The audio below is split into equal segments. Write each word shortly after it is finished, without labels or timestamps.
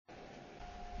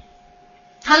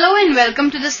Hello and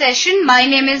welcome to the session. My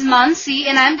name is Mansi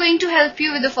and I am going to help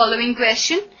you with the following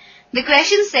question. The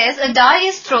question says a die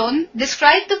is thrown.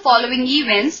 Describe the following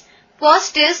events.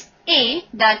 First is A,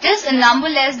 that is a number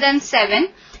less than 7.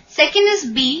 Second is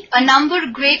B, a number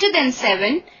greater than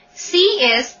 7. C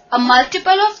is a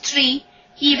multiple of 3.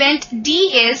 Event D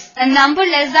is a number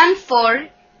less than 4.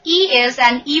 E is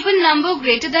an even number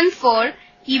greater than 4.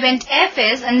 Event F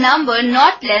is a number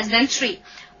not less than 3.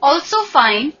 Also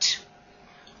find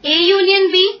A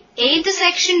union B, A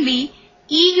intersection B,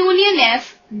 E union F,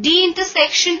 D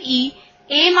intersection E,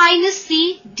 A minus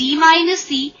C, D minus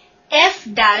C, F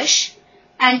dash,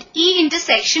 and E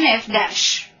intersection F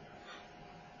dash.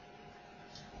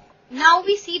 Now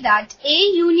we see that A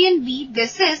union B,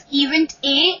 this is event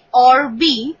A or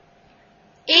B.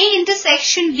 A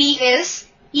intersection B is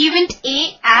event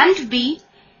A and B.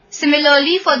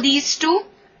 Similarly for these two,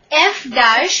 F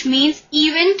dash means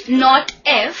event not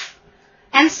F,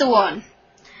 and so on.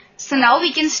 So now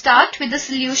we can start with the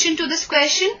solution to this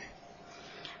question.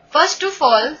 First of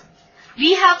all,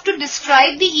 we have to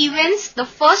describe the events. The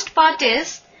first part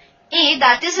is A,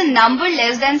 that is a number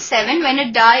less than 7 when a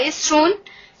die is thrown.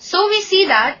 So we see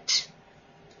that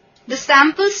the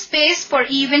sample space for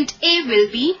event A will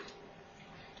be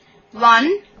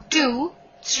 1, 2,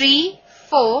 3,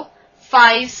 4,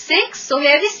 5, 6. So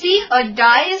here we see a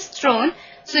die is thrown.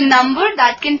 So number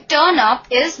that can turn up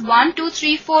is 1, 2,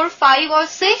 3, 4, 5 or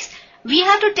 6. We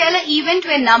have to tell an event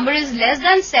where number is less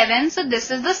than 7. So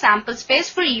this is the sample space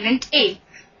for event A.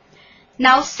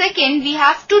 Now second, we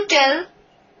have to tell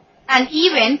an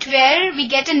event where we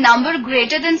get a number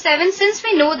greater than 7. Since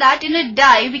we know that in a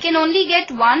die we can only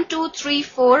get 1, 2, 3,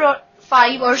 4 or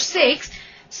 5 or 6.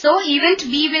 So event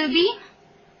B will be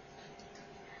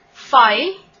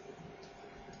 5.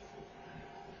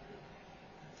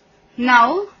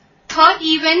 Now, third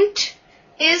event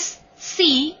is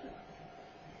C,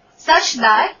 such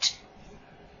that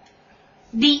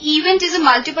the event is a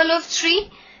multiple of 3.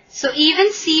 So,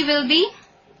 event C will be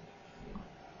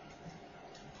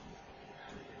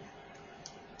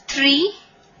 3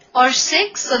 or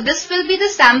 6. So, this will be the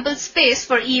sample space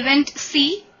for event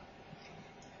C.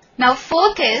 Now,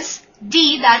 fourth is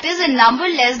D, that is a number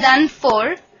less than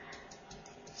 4.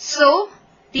 So,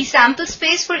 the sample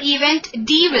space for event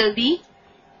D will be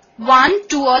 1,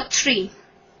 2 or 3.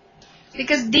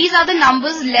 Because these are the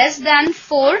numbers less than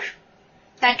 4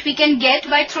 that we can get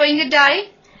by throwing a die.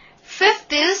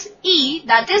 Fifth is E,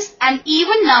 that is an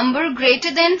even number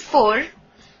greater than 4.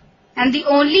 And the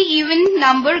only even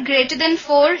number greater than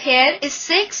 4 here is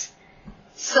 6.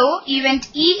 So event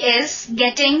E is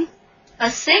getting a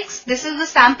 6. This is the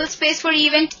sample space for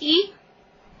event E.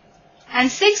 And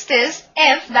sixth is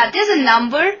F, that is a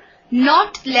number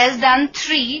not less than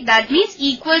 3, that means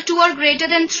equal to or greater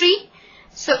than 3.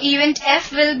 So event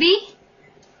F will be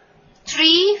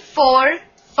 3, 4,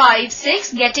 5,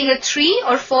 6, getting a 3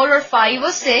 or 4 or 5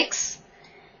 or 6.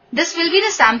 This will be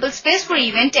the sample space for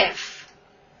event F.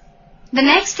 The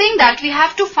next thing that we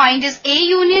have to find is A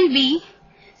union B.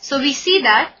 So we see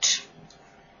that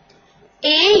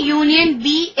A union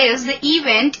B is the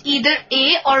event either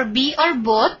A or B or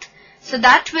both. So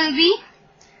that will be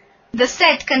the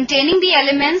set containing the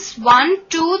elements 1,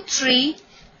 2, 3,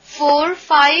 4,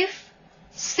 5,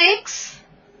 6.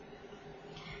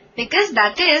 Because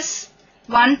that is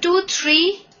 1, 2,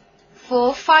 3,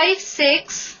 4, 5,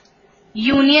 6,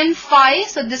 union 5.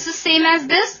 So this is same as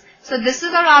this. So this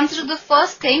is our answer to the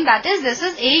first thing, that is this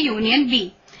is A union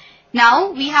B.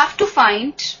 Now we have to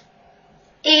find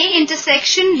A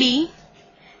intersection B.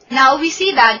 Now we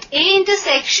see that A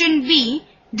intersection B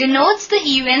denotes the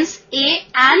events A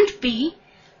and B,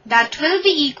 that will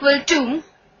be equal to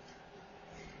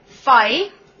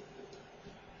 5.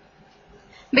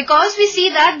 Because we see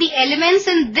that the elements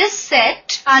in this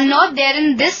set are not there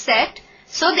in this set,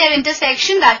 so their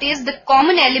intersection, that is the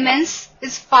common elements,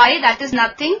 is 5, that is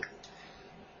nothing.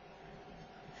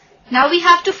 Now we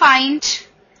have to find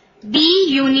B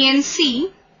union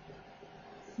C.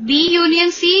 B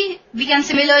union C, we can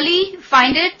similarly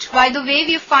find it by the way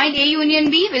we find A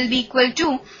union B will be equal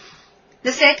to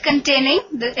the set containing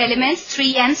the elements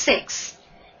 3 and 6.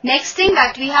 Next thing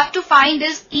that we have to find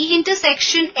is E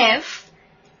intersection F.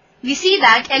 We see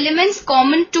that elements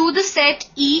common to the set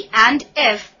E and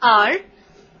F are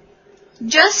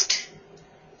just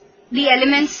the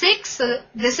element 6. So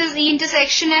this is E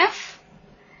intersection F.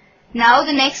 Now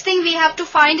the next thing we have to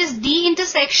find is D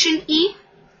intersection E.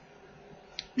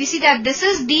 We see that this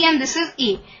is D and this is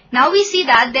E. Now we see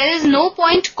that there is no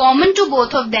point common to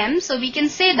both of them. So we can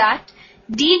say that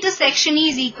D intersection E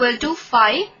is equal to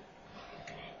 5.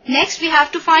 Next we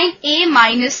have to find A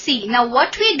minus C. Now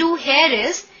what we do here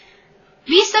is,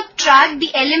 we subtract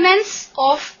the elements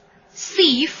of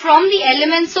C from the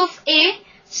elements of A.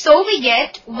 So we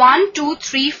get 1, 2,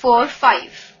 3, 4,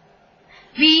 5.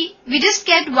 We just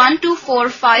get 1, 2, 4,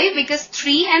 5 because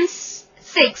 3 and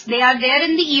 6, they are there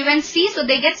in the event C, so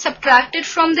they get subtracted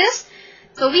from this.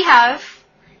 So we have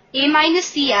A minus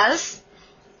C as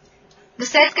the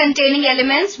set containing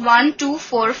elements 1, 2,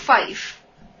 4, 5.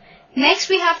 Next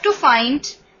we have to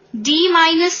find D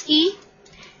minus E.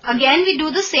 Again we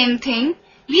do the same thing.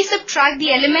 We subtract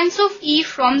the elements of E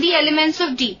from the elements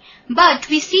of D. But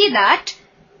we see that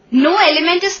no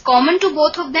element is common to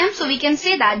both of them. So we can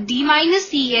say that D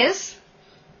minus E is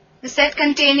the set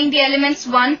containing the elements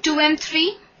 1, 2 and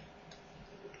 3.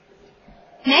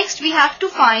 Next we have to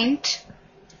find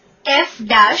F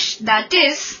dash, that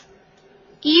is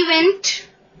event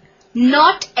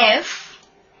not F.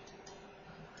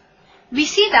 We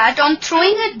see that on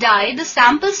throwing a die, the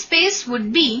sample space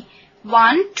would be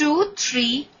 1, 2,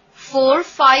 3, 4,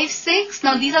 5, 6.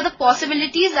 Now these are the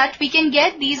possibilities that we can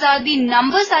get. These are the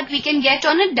numbers that we can get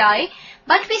on a die.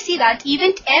 But we see that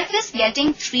event F is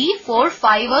getting 3, 4,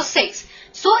 5 or 6.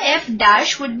 So F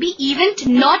dash would be event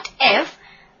not F.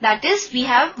 That is, we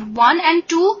have 1 and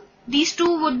 2. These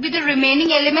two would be the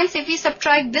remaining elements if we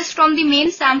subtract this from the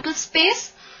main sample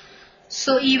space.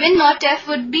 So event not F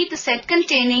would be the set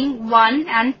containing 1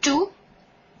 and 2.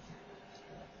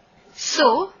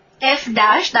 So F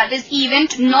dash, that is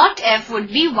event not F, would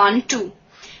be 1, 2.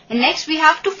 And next we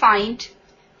have to find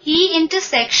E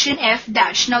intersection F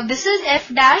dash. Now this is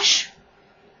F dash.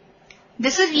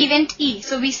 This is event E.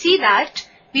 So we see that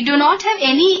we do not have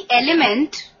any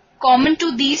element common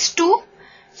to these two.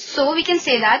 So we can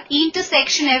say that E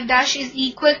intersection F dash is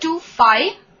equal to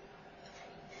 5.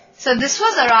 So this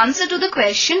was our answer to the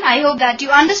question. I hope that you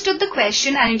understood the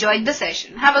question and enjoyed the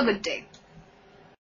session. Have a good day.